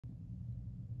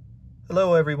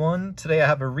Hello everyone, today I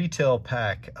have a retail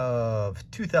pack of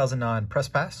 2009 Press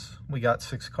Pass. We got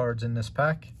 6 cards in this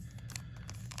pack.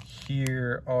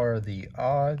 Here are the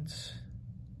odds.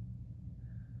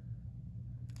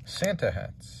 Santa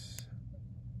hats.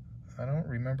 I don't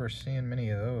remember seeing many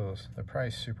of those. They're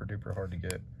probably super duper hard to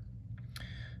get.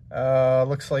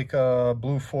 Looks like a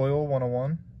blue foil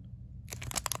 101.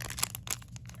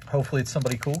 Hopefully it's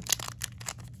somebody cool.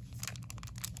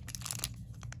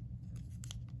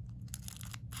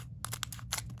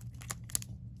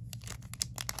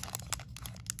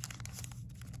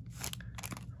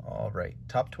 All right,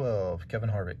 top 12, Kevin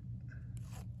Harvick.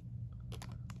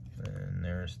 And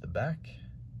there's the back.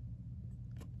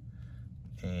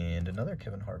 And another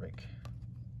Kevin Harvick.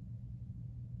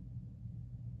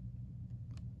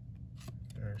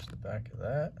 There's the back of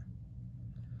that.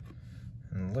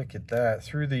 And look at that.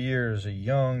 Through the years, a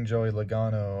young Joey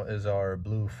Logano is our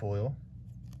blue foil.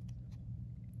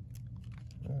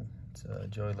 Oh, it's a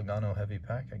Joey Logano heavy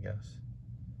pack, I guess.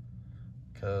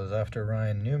 Because after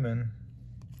Ryan Newman,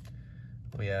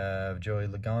 we have Joey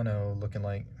Logano looking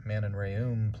like Manon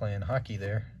Rheaume playing hockey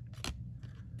there.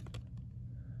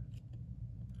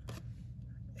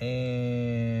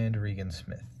 And Regan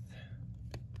Smith.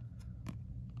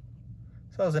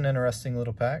 So that was an interesting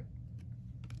little pack.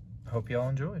 Hope y'all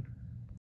enjoyed.